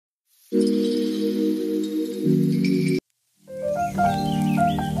Hello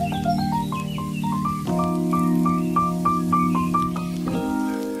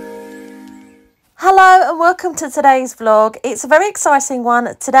and welcome to today's vlog. It's a very exciting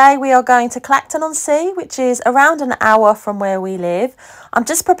one. Today we are going to Clacton-on-Sea, which is around an hour from where we live. I'm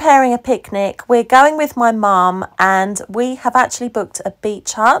just preparing a picnic. We're going with my mum and we have actually booked a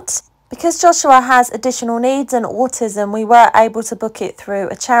beach hut. Because Joshua has additional needs and autism, we were able to book it through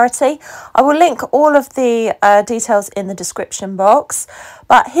a charity. I will link all of the details in the description box.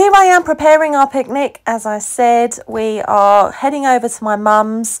 But here I am preparing our picnic. As I said, we are heading over to my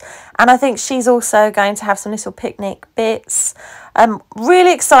mum's and I think she's also going to have some little picnic bits. I'm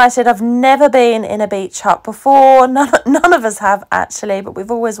really excited. I've never been in a beach hut before. None of us have actually, but we've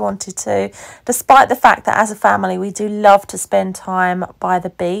always wanted to, despite the fact that as a family we do love to spend time by the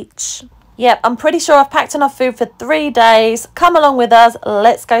beach. Yep, I'm pretty sure I've packed enough food for 3 days. Come along with us.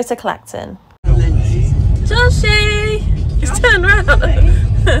 Let's go to Clacton. Joshie! He's turned around.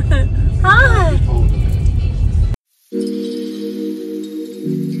 Hi!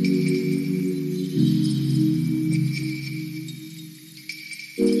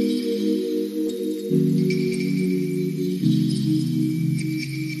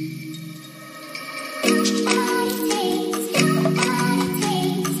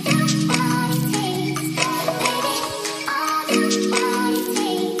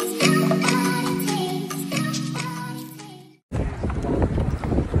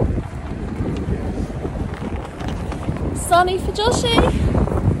 Sunny for Joshie.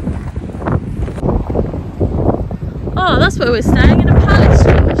 Oh, that's where we're staying, in a palace,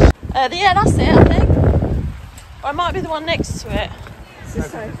 Josh. Yeah, that's it, I think. Or it might be the one next to it.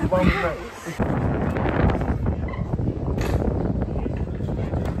 That's what?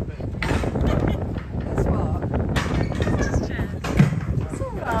 It's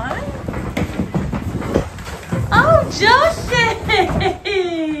alright. Oh, Joshie!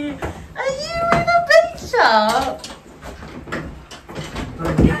 Are you in a beach hut?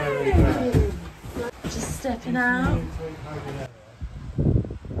 Just stepping out.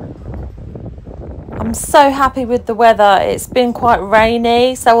 I'm so happy with the weather. It's been quite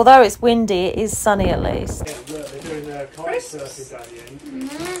rainy, so although it's windy, it is sunny at least. Yeah, they're doing kite surfing at the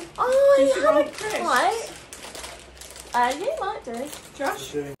end. Oh, you had a kite? You might do.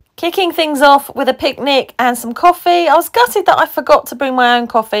 Josh? Kicking things off with a picnic and some coffee. I was gutted that I forgot to bring my own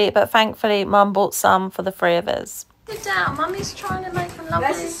coffee, but thankfully Mum bought some for the 3 of us. Sit down, Mummy's trying to make a lovely...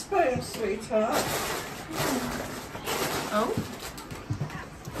 There's a spoon, sweetheart. Oh.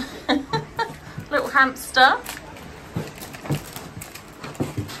 Little hamster.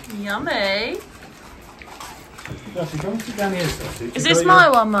 Yummy. Joshie, come sit down here, Joshie. Is this my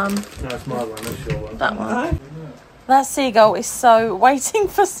one, Mum? No, it's my one, that's your one. That one. That seagull is so waiting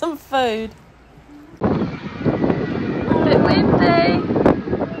for some food. A bit windy.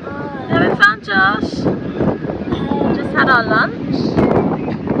 Having fun, Josh? Just had our lunch.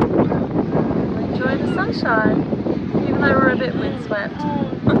 Enjoy the sunshine, even though we're a bit windswept.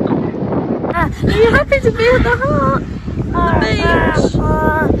 Are you happy to be at the hut? On the beach?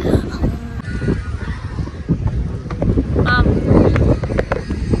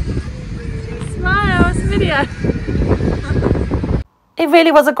 Smile, it's a video. It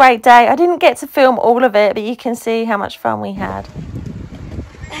really was a great day. I didn't get to film all of it, but you can see how much fun we had.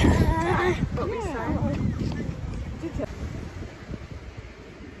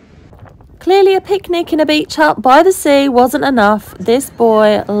 Clearly a picnic in a beach hut by the sea wasn't enough. This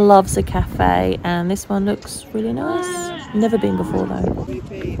boy loves a cafe and this one looks really nice. Never been before though.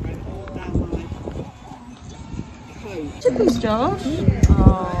 Chippies, Josh.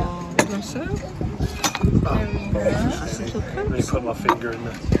 Oh, yourself. Very nice. Let me put my finger in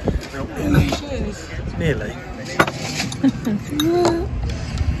there. Nearly.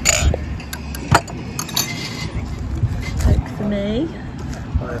 Coke for me.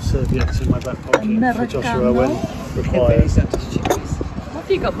 I have serviettes in my back pocket for Joshua when required. What have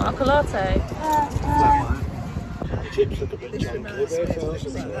you got, Marco Latte? Chips look a bit chunky.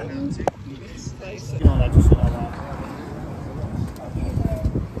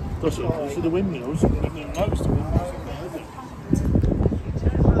 For the windmills, most windmills are there.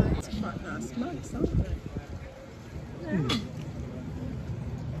 It's quite nice mugs, aren't they? Yeah.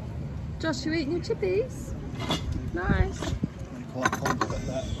 Josh, you eating your chippies? Nice. Quite confident at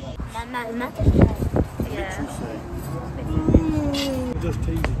that. Yeah. Just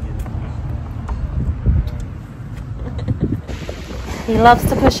teasing you. He loves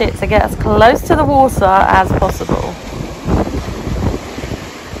to push it to get as close to the water as possible.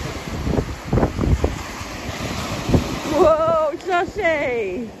 Whoa,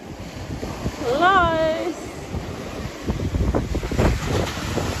 Joshie! Close.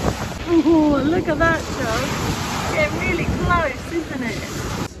 Oh, look at that, Joe. Getting really close, isn't it?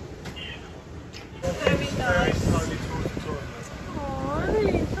 Very nice. Oh, I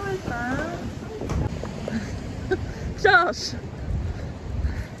really enjoyed that. Josh.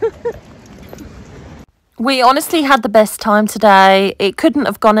 We honestly had the best time today. It couldn't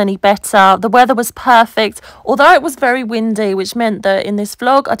have gone any better. The weather was perfect, although it was very windy, which meant that in this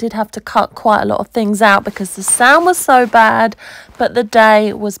vlog I did have to cut quite a lot of things out because the sound was so bad, but the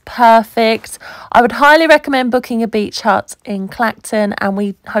day was perfect. I would highly recommend booking a beach hut in Clacton, and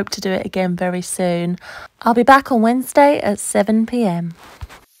we hope to do it again very soon. I'll be back on Wednesday at 7 p.m.